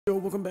Yo,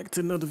 welcome back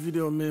to another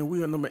video, man.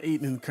 We are number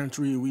 8 in the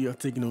country. We are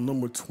taking on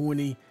number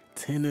 20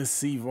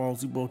 Tennessee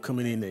Vols. We both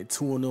coming in at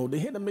 2-0. They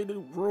had to make the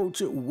road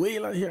trip way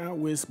out here out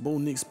west. Bo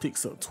Nix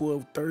picks up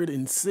 12, 3rd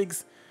and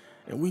 6.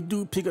 And we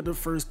do pick up the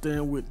first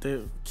down with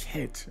that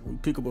catch. We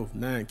pick up off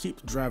 9.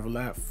 Keep the drive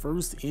alive.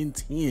 1st and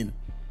 10.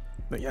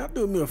 Now, y'all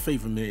do me a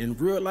favor, man. In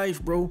real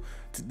life, bro,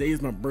 today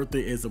is my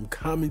birthday as I'm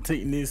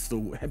commentating this.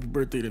 So happy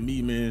birthday to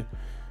me, man.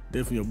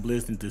 Definitely a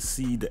blessing to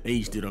see the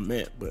age that I'm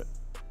at. But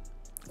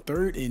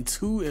 3rd and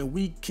 2, and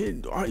we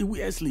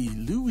actually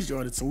lose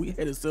yardage, so we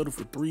had to settle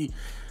for 3.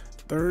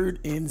 3rd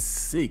and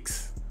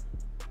 6.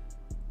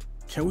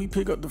 Can we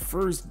pick up the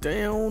first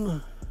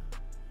down?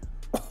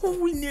 Oh,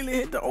 we nearly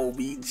hit the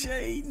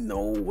OBJ.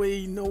 No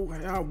way, no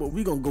how, but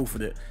we gonna go for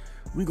that.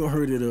 We gonna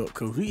hurt it up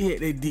because we had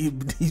that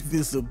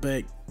defensive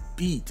back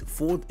beat.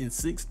 4th and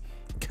 6.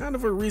 Kind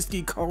of a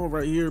risky call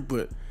right here,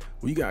 but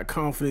we got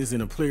confidence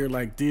in a player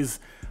like this.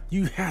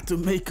 You have to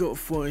make up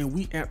for it, and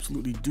we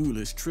absolutely do.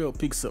 LaTrell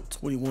picks up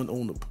 21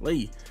 on the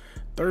play.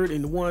 3rd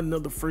and 1,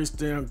 another first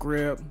down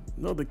grab,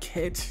 another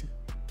catch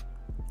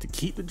to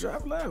keep the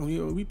drive alive.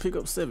 We pick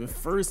up 7.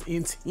 1st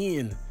and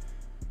 10.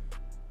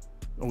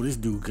 Oh, this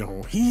dude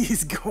gone. He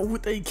is gone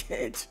with a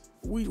catch.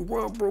 We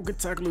run broken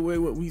tackle away.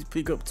 What we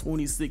pick up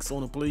 26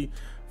 on the play.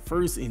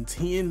 1st and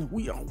 10.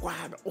 We are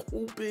wide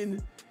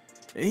open.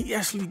 And he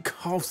actually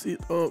coughs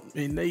it up,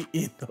 and they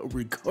end up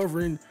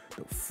recovering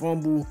the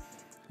fumble.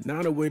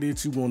 Not a way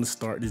that you want to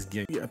start this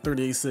game. We got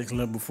 38 seconds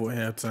left before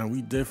halftime.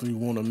 We definitely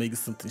want to make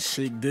something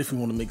shake. Definitely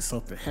want to make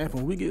something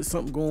happen. We get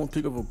something going,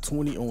 pick up a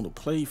 20 on the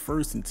play.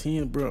 1st and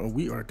 10, bro. And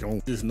we are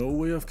gone. There's no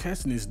way of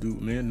catching this dude,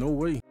 man. No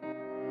way.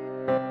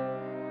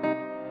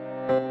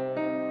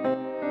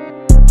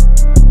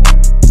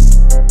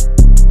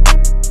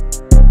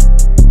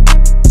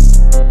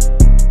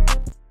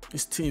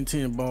 It's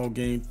 10-10 ball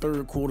game.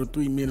 3rd quarter,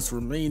 3 minutes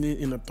remaining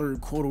in the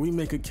 3rd quarter. We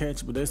make a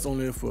catch, but that's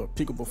only for a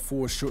pick up a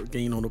 4 short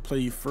gain on the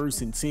play.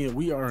 1st and 10.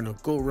 We are in a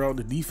go route.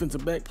 The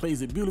defensive back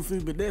plays it beautifully,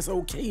 but that's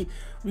okay.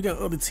 We got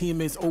other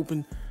teammates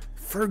open.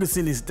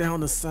 Ferguson is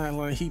down the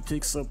sideline. He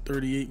picks up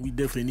 38. We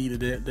definitely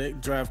needed that.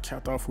 That drive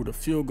capped off with a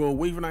field goal.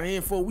 Waving our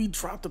hand for. We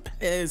drop the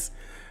pass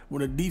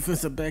when the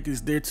defensive back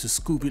is there to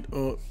scoop it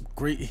up.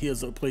 Great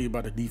heads up play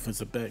by the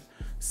defensive back.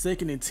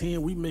 2nd and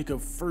 10, we make a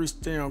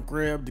first down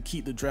grab to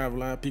keep the drive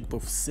alive. Pick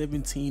up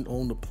 17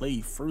 on the play.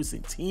 1st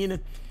and 10,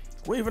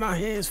 waving our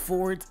hands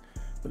for it.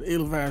 But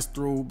ill-advised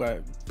throw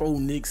by Bo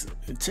Nix.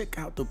 And check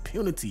out the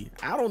penalty.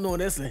 I don't know,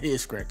 that's a head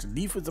scratcher.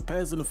 Defensive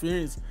pass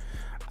interference?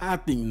 I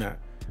think not.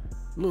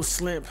 Little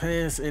slant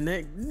pass, and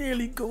that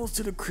nearly goes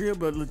to the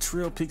crib, but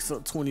LaTrell picks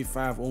up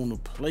 25 on the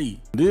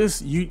play.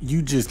 This,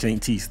 you just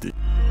can't teach it.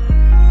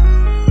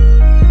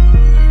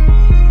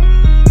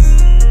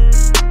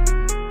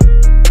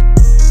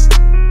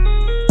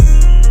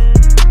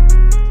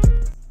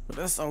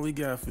 That's all we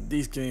got for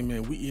this game,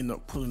 man. We end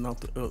up pulling out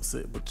the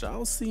upset, but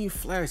y'all seen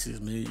flashes,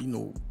 man. You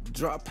know,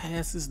 drop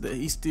passes that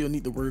he still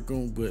need to work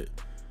on, but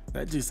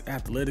that just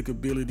athletic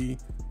ability,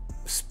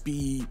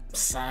 speed,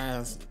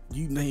 size,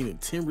 you name it.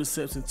 10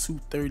 receptions,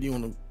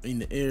 230 in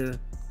the air,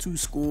 2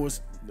 scores.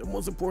 The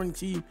most important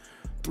key,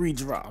 3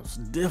 drops.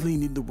 Definitely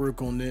need to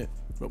work on that.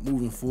 But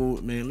moving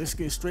forward, man, let's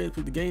get straight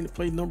to the game to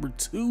play number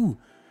 2.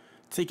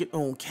 Take it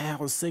on Cal,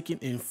 2nd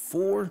and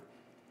 4.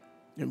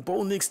 And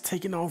Bo Nix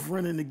taking off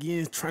running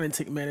again, trying to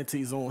take Madden to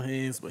his own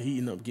hands, but he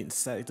ended up getting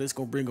sacked. That's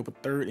going to bring up a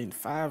 3rd and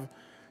 5.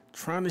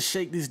 Trying to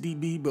shake this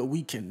DB, but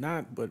we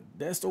cannot. But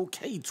that's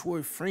okay.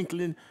 Troy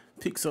Franklin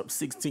picks up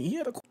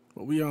 16.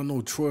 But we all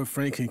know Troy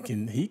Franklin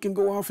can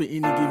go off at any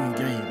given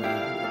game,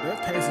 man.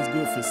 That pass is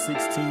good for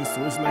 16,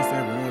 so it's nice to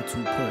have a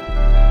 1-2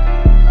 punt.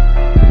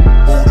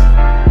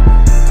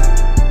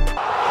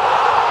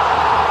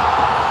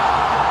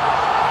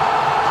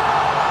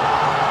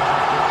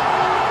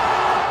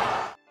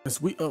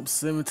 We up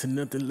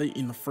 7-0 late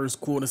in the 1st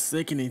quarter.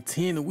 2nd and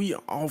 10, we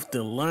are off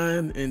the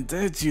line, and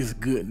that's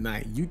just good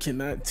night. You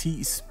cannot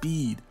teach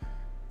speed.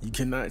 You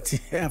cannot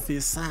have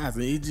his size.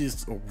 It's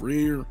just a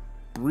rare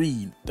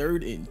breed.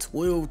 3rd and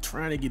 12,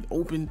 trying to get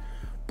open.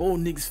 Bo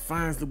Nix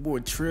finds the boy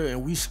Trail,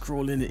 and we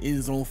scroll in the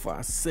end zone for our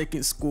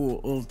 2nd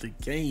score of the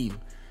game.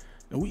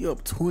 And we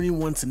up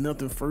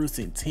 21-0,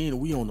 1st and 10.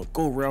 We on the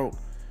go route.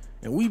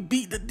 And we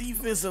beat the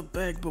defensive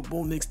back, but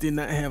Bo Nix did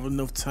not have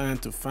enough time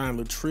to find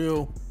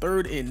LaTrell.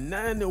 3rd and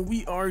 9, and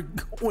we are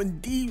going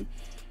deep.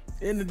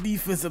 And the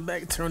defensive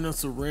back turned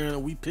us around,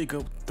 and we pick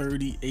up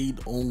 38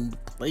 on the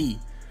play.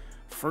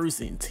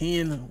 1st and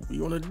 10, we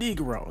on a dig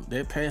route.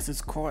 That pass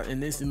is caught,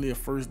 and instantly a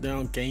first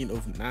down, gain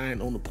of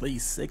 9 on the play.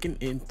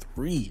 2nd and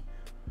 3.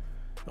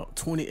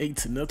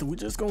 28-0. We're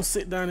just going to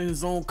sit down in the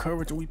zone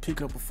coverage, and we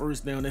pick up a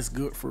first down. That's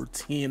good for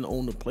 10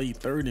 on the play.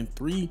 3rd and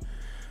 3.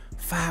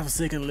 5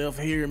 seconds left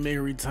here,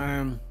 Mary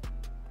time.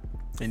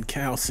 And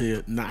Cal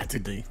said, not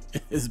today.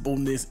 As Bo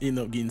Nix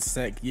ended up getting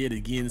sacked yet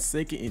again.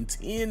 2nd and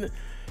 10.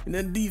 And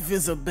that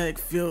defensive back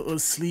fell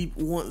asleep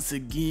once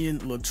again.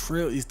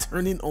 LaTrell is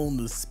turning on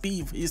the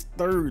speed for his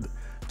 3rd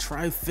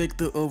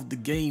trifecta of the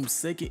game.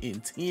 2nd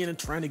and 10.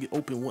 Trying to get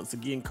open once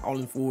again,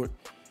 calling for it.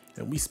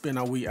 and we spin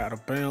our way out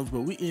of bounds,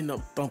 but we end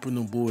up thumping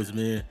them boys,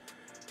 man.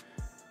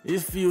 It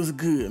feels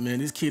good, man.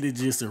 This kid is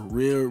just a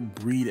rare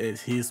breed at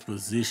his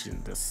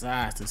position. The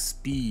size, the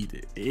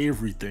speed,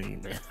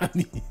 everything, man. I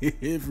mean,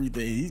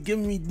 everything. He's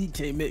giving me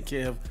DK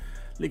Metcalf.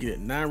 Look at it,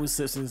 9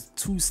 receptions,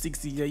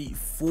 268,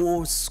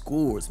 4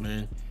 scores,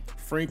 man.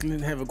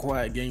 Franklin have a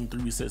quiet game,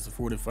 3 receptions,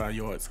 45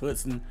 yards.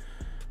 Hudson,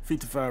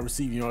 55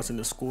 receiving yards in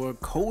the score.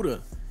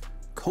 Kota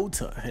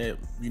had,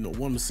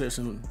 1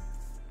 reception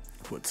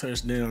for a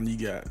touchdown.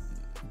 You got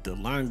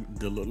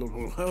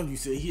how you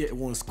say he had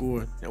 1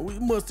 score. Now we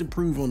must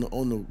improve on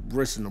the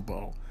rushing the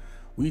ball.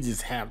 We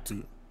just have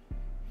to.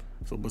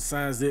 So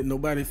besides that,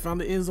 nobody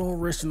found the end zone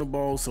rushing the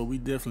ball. So we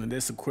definitely,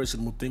 that's a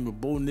questionable thing.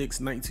 But Bo Nix,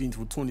 19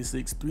 for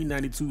 26,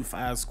 392,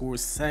 5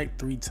 scores, sacked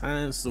 3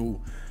 times.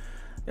 So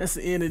that's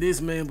the end of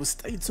this, man. But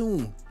stay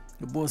tuned.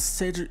 The boy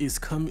Cedric is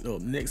coming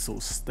up next, so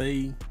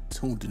stay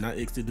tuned. Do not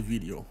exit the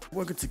video.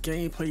 Welcome to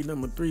gameplay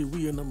number 3.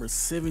 We are number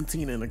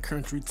 17 in the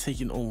country,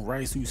 taking on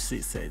Rice, who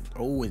sits at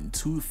 0-2,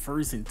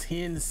 1st and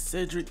 10.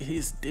 Cedric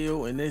hits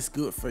Dale, and that's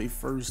good for a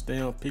first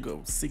down. Pick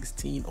up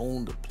 16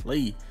 on the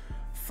play.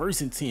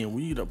 1st and 10.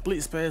 We need a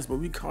blitz pass, but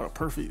we caught a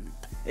perfect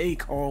pay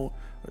call,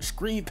 a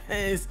screen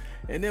pass,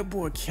 and that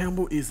boy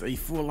Campbell is a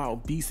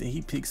full-out beast, and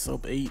he picks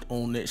up 8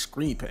 on that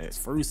screen pass.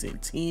 1st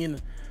and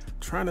 10,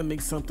 trying to make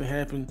something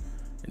happen.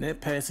 And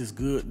that pass is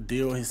good.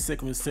 Dale, his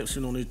 2nd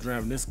reception on this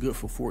drive, and that's good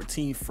for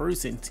 14.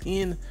 1st and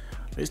 10.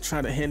 Let's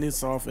try to hand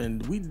this off,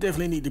 and we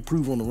definitely need to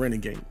improve on the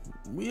running game.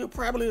 We are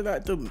probably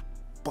like the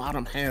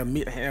bottom half,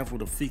 mid half of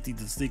the 50s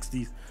to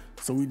 60s,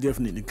 so we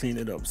definitely need to clean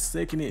it up.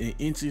 2nd and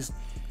inches,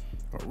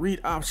 a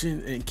read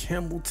option, and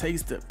Campbell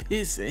takes the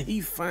pitch, and he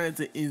finds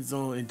the end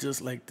zone, and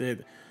just like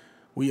that,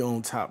 we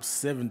on top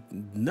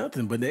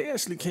 7-0. But they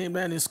actually came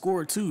down and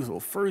scored too. So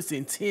 1st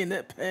and 10,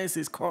 that pass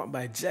is caught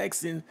by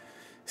Jackson.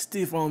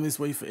 Stiff on his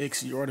way for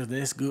extra yardage.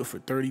 That's good for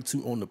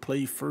 32 on the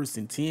play. 1st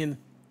and 10.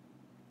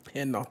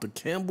 Handing off to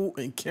Campbell,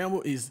 and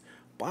Campbell is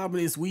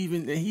bobbing, is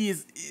weaving, and he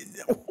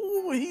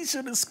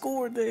should have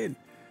scored that.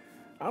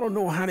 I don't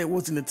know how that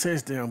wasn't a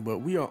touchdown, but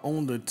we are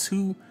on the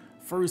 2,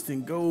 1st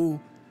and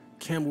goal.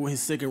 Campbell, his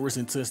 2nd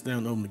rushing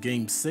touchdown of the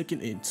game.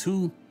 2nd and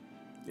 2,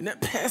 and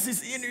that pass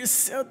is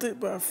intercepted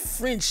by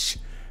French.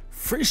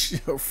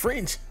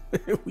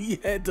 We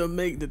had to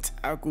make the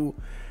tackle.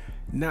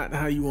 Not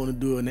how you want to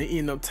do it, and they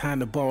end up tying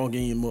the ball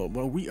game up.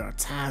 But we are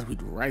tied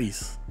with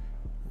Rice.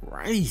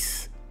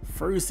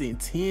 1st and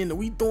 10.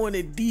 We throwing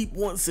it deep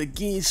once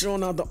again,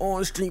 showing out the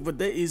orange streak, but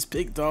that is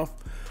picked off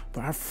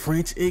by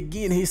French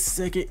again. His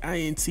 2nd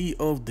INT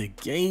of the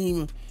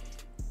game.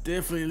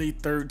 Definitely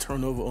 3rd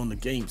turnover on the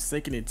game.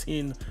 2nd and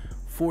 10.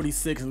 40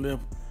 seconds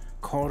left.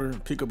 Carter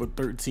pick up a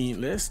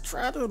 13. Let's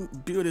try to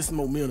build this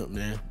momentum,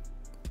 man.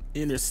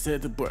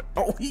 Intercepted, but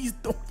he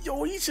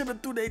should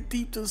have threw that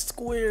deep to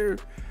square.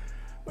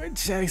 But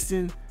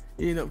Jackson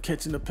ended up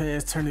catching the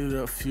pass, turning it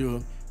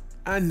upfield.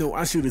 I know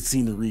I should have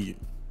seen the read.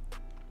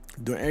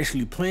 They're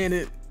actually playing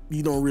it,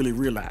 you don't really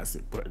realize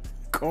it. But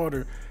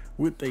Carter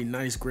with a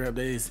nice grab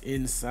that is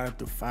inside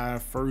the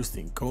 5, 1st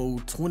and goal.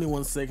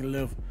 21 seconds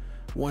left,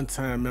 1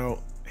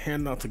 timeout.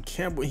 Hand out to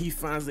Campbell. He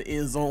finds the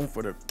end zone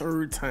for the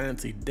 3rd time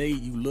today.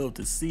 You love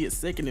to see it.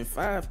 2nd and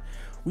 5.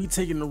 We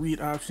taking the read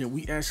option.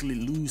 We actually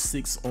lose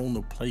 6 on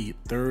the play.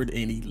 3rd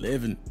and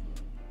 11.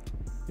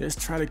 Let's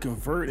try to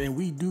convert, and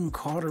we do.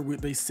 Carter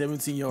with a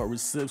 17-yard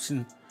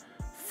reception.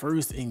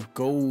 1st and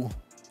goal.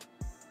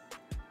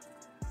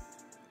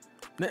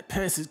 That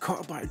pass is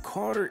caught by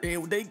Carter,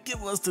 and they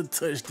give us the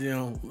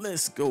touchdown.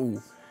 Let's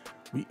go.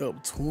 We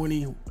up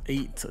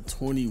 28 to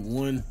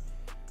 21.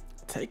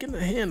 Taking the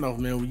handoff,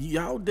 man.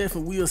 Y'all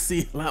definitely will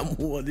see a lot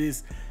more of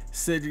this.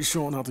 Cedric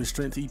showing off the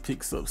strength. He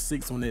picks up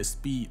 6 on that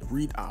speed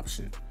read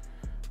option.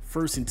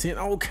 1st and 10.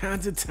 All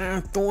kinds of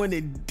time throwing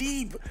it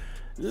deep.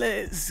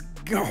 Let's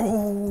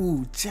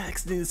go.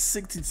 Jackson,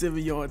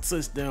 67-yard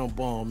touchdown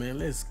ball, man.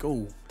 Let's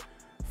go.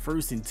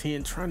 1st and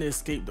 10. Trying to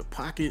escape the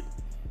pocket.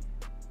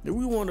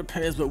 We want to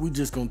pass, but we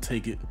just gonna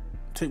take it.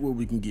 Take what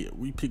we can get.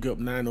 We pick up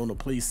 9 on the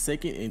play.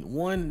 2nd and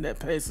 1. That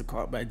pass is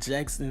caught by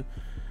Jackson.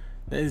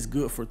 That is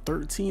good for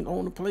 13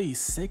 on the play.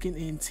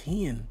 2nd and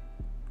 10.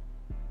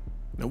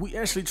 Now we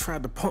actually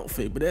tried to pump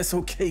fake, but that's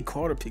okay.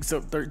 Carter picks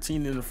up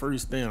 13 in the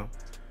 1st down.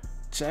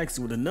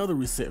 Jackson with another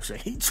reception.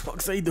 He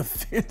trucks a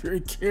defender,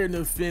 carrying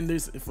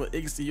defenders for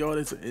extra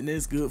yardage, and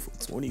that's good for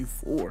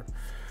 24.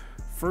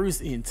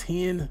 1st and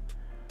 10.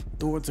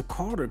 Throw it to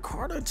Carter.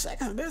 Carter,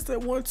 Jackson, that's that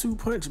 1-2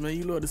 punch, man.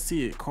 You love to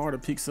see it. Carter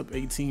picks up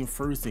 18,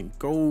 1st and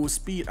goal.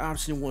 Speed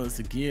option once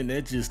again.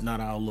 That's just not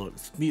our luck.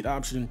 Speed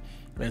option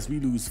as we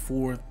lose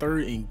 4.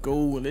 3rd and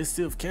goal. And let's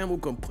see if Campbell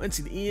can punch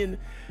it in.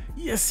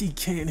 Yes, he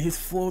can. His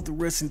 4th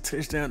rushing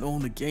touchdown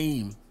on the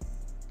game.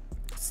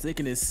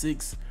 2nd and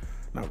 6.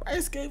 Now,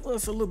 Rice gave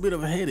us a little bit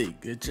of a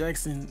headache.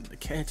 Jackson, the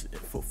catch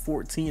for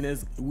 14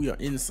 as we are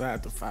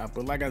inside the 5.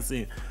 But like I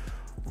said,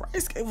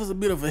 Rice gave us a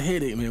bit of a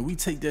headache, man. We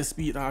take that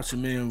speed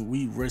option, man.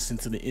 We rush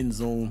into the end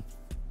zone.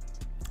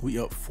 We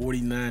up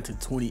 49 to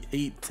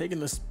 28. Taking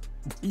the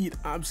read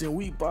option,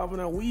 we bobbing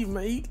out weave,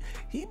 man.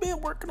 He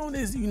been working on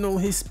this, you know,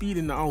 his speed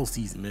in the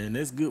offseason, man.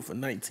 That's good for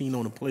 19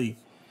 on the play.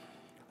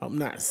 I'm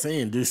not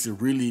saying this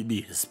should really be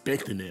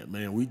expecting that,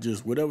 man. We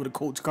just, whatever the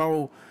coach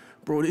called,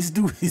 bro, this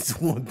dude is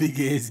one big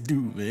ass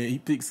dude, man. He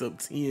picks up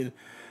 10.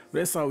 But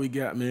that's all we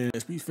got, man.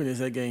 We finished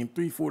that game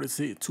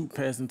 346, 2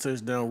 passing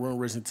touchdown, 1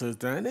 rushing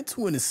touchdown, and then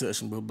 2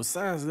 interceptions. But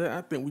besides that,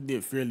 I think we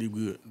did fairly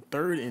good.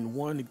 3rd and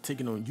 1,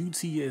 taking on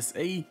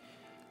UTSA.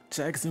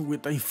 Jackson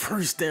with a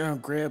first down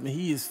grab, and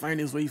he is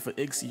finding his way for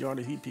X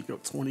yardage. He picked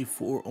up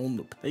 24 on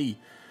the play.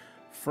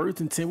 1st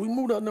and 10. We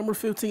moved up number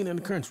 15 in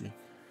the country.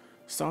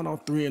 Starting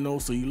off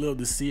 3-0, so you love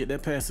to see it.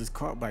 That pass is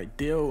caught by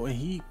Dell, and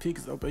he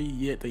picks up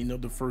yet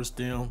another first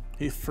down.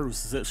 His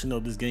first reception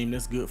of this game.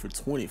 That's good for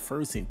 20.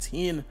 1st and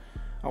 10.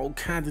 All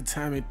kinds of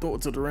time and throw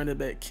to the running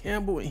back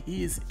Campbell, and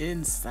he is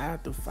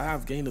inside the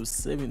 5, gain of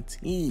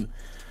 17.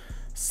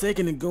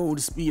 2nd and goal, the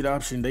speed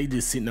option. They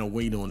just sitting there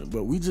waiting on it,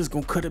 but we just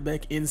gonna cut it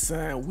back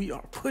inside. We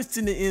are pushed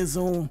in the end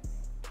zone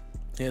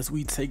as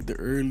we take the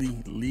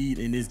early lead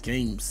in this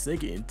game.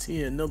 2nd and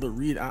 10, another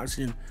read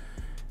option.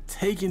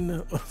 Taking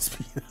the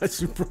speed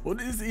option, bro.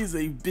 This is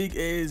a big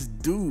ass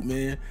dude,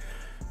 man.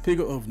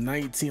 Pickup of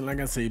 19. Like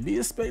I say, be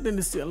expecting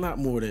to see a lot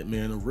more of that,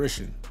 man. A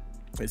rushing.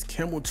 As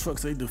Campbell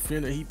trucks a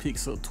defender, he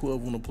picks up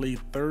 12 on the play.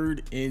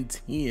 3rd and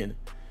 10.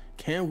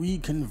 Can we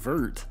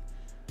convert?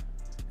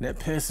 That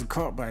pass is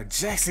caught by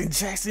Jackson.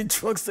 Jackson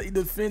trucks a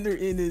defender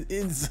in the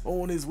end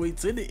zone, his way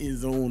to the end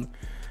zone,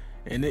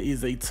 and that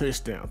is a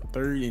touchdown.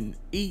 3rd and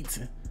 8.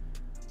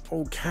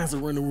 All kinds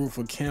of running room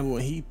for Campbell,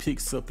 and he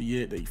picks up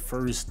yet a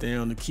first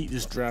down to keep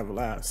this drive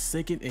alive.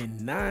 2nd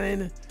and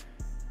 9.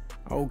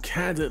 All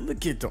kinds of,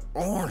 look at the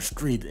arm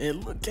strength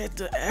and look at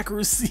the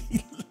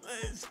accuracy.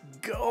 Let's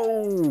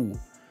go.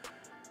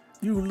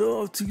 You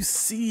love to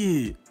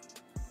see it.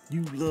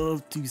 You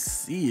love to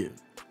see it.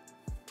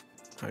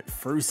 All right,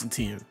 1st and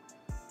 10.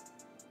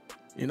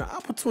 You know,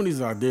 opportunities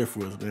are there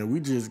for us, man. We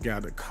just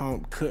got to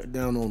cut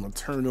down on the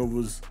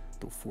turnovers,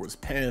 the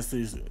forced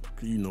passes,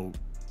 you know,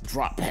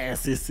 drop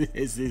passes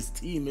as his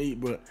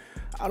teammate. But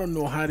I don't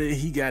know how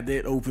he got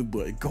that open,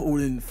 but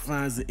Golden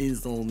finds the end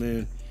zone,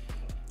 man.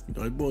 You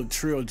know, that boy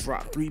LaTrell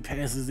dropped 3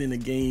 passes in the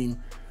game.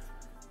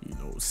 You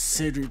know,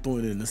 Cedric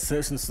throwing an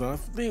interception. So I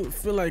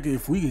feel like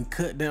if we can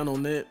cut down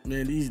on that,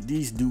 man,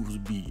 these dudes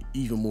would be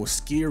even more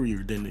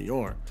scarier than they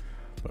are.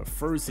 But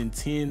 1st and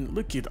 10,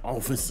 look at the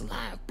offensive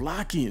line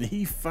blocking.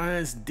 He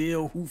finds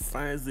Dale, who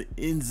finds the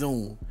end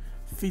zone.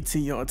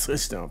 15-yard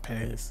touchdown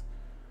pass.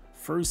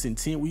 1st and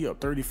 10, we up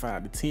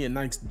 35-10.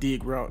 Nice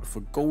dig route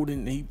for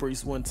Golden. He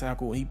breaks 1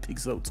 tackle, and he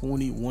picks up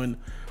 21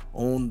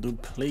 on the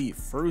play.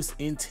 1st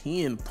and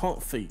 10,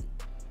 pump fake.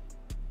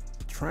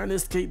 Trying to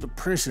escape the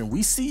pressure.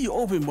 We see you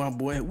open, my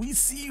boy. We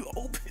see you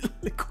open.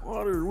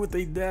 McCord with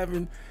a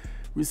diving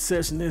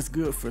reception. That's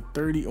good for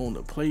 30 on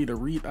the play. The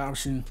read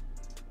option.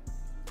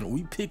 And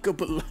we pick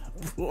up a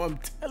lot, bro. I'm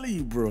telling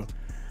you, bro.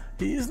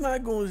 He is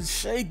not going to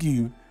shake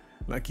you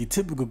like your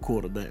typical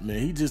quarterback, man.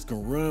 He just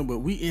gonna run, but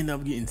we end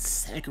up getting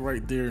sacked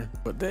right there.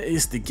 But that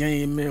is the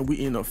game, man.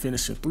 We end up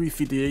finishing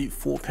 358,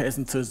 4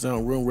 passing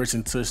touchdown, 1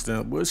 rushing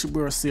touchdown. But it's your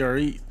boy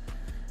CR8,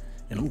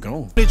 and I'm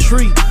gone. The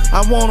tree,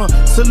 I wanna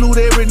salute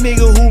every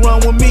nigga who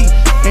run with me,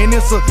 and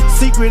it's a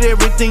secret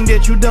everything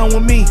that you done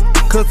with me,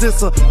 cause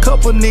it's a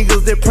couple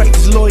niggas that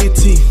practice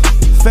loyalty,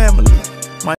 family.